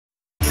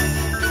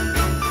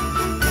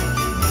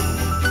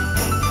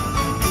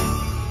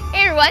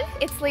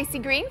everyone, it's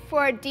Laci Green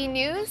for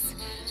DNews.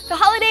 The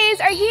holidays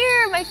are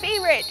here, my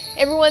favorite.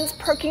 Everyone's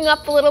perking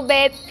up a little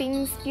bit,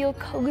 things feel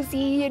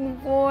cozy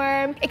and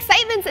warm.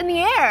 Excitement's in the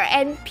air,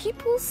 and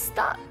people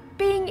stop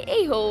being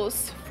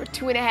a-holes for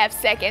 2.5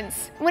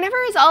 seconds. Whenever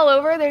it's all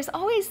over, there's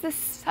always this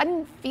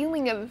sudden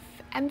feeling of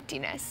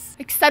emptiness.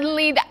 Like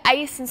suddenly the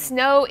ice and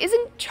snow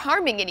isn't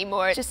charming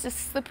anymore, it's just a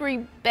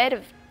slippery bed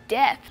of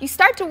death. You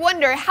start to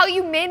wonder how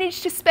you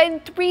managed to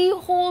spend 3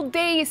 whole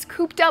days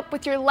cooped up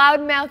with your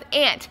loudmouth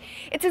aunt.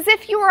 It's as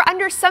if you were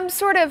under some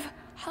sort of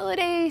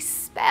holiday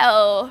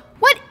spell.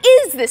 What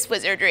is this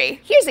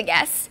wizardry? Here's a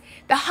guess.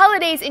 The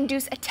holidays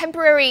induce a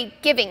temporary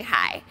giving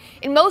high.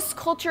 In most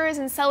cultures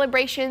and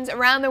celebrations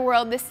around the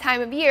world this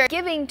time of year,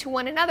 giving to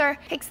one another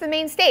takes the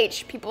main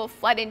stage. People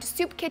flood into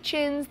soup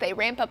kitchens, they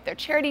ramp up their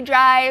charity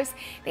drives,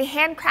 they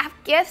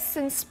handcraft gifts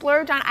and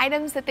splurge on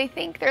items that they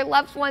think their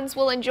loved ones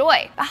will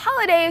enjoy. The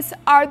holidays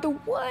are the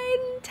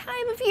one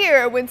time of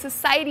year when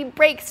society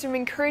breaks from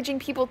encouraging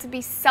people to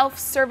be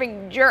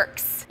self-serving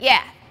jerks.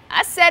 Yeah,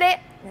 I said it.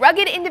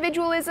 Rugged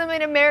individualism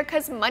in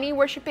America's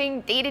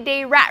money-worshipping,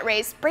 day-to-day rat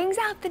race brings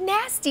out the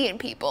nasty in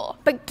people.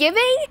 But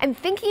giving and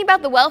thinking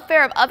about the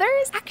welfare of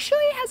others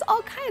actually has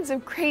all kinds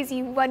of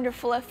crazy,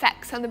 wonderful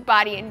effects on the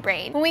body and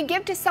brain. When we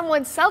give to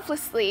someone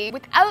selflessly,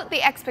 without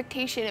the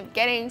expectation of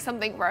getting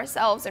something for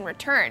ourselves in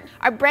return,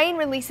 our brain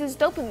releases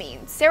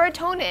dopamine,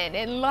 serotonin,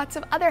 and lots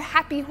of other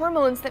happy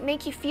hormones that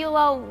make you feel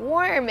all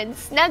warm and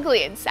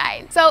snuggly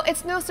inside. So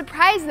it's no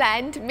surprise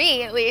then, to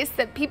me at least,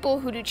 that people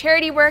who do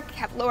charity work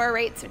have lower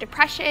rates of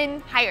depression,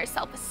 higher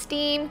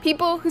self-esteem.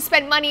 People who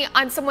spend money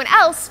on someone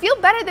else feel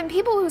better than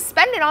people who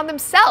spend it on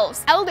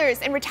themselves.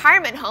 Elders in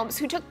retirement homes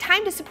who took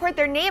time to support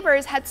their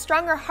neighbors had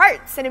stronger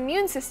hearts and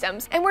immune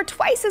systems and were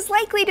twice as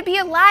likely to be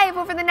alive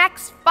over the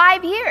next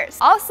 5 years.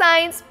 All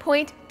signs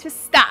point to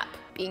stop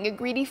being a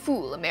greedy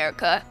fool,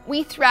 America.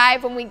 We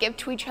thrive when we give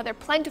to each other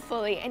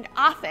plentifully and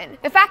often.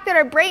 The fact that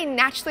our brain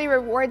naturally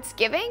rewards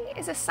giving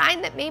is a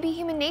sign that maybe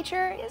human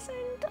nature isn't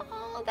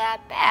all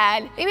that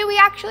bad. Maybe we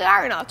actually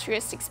are an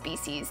altruistic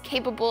species,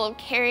 capable of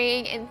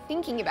caring and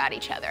thinking about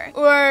each other.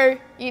 Or,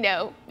 you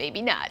know,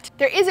 maybe not.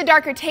 There is a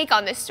darker take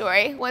on this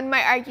story. One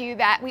might argue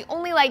that we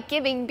only like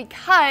giving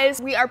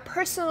because we are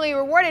personally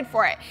rewarded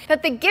for it.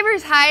 That the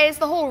giver's high is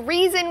the whole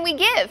reason we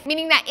give.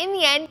 Meaning that in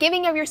the end,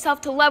 giving of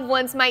yourself to loved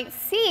ones might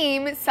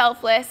seem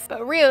selfless,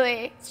 but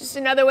really, it's just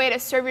another way to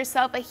serve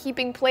yourself a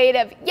heaping plate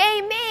of,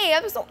 yay me,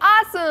 I'm so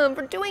awesome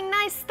for doing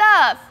nice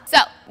stuff. So,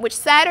 which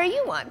side are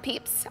you on,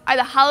 peeps? Are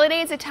the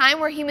holidays a time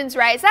where humans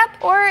rise up,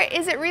 or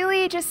is it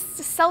really just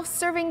a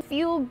self-serving,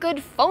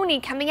 feel-good phony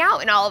coming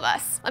out in all of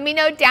us? Let me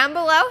know down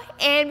below,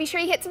 and be sure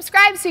you hit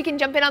subscribe so you can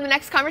jump in on the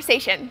next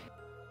conversation.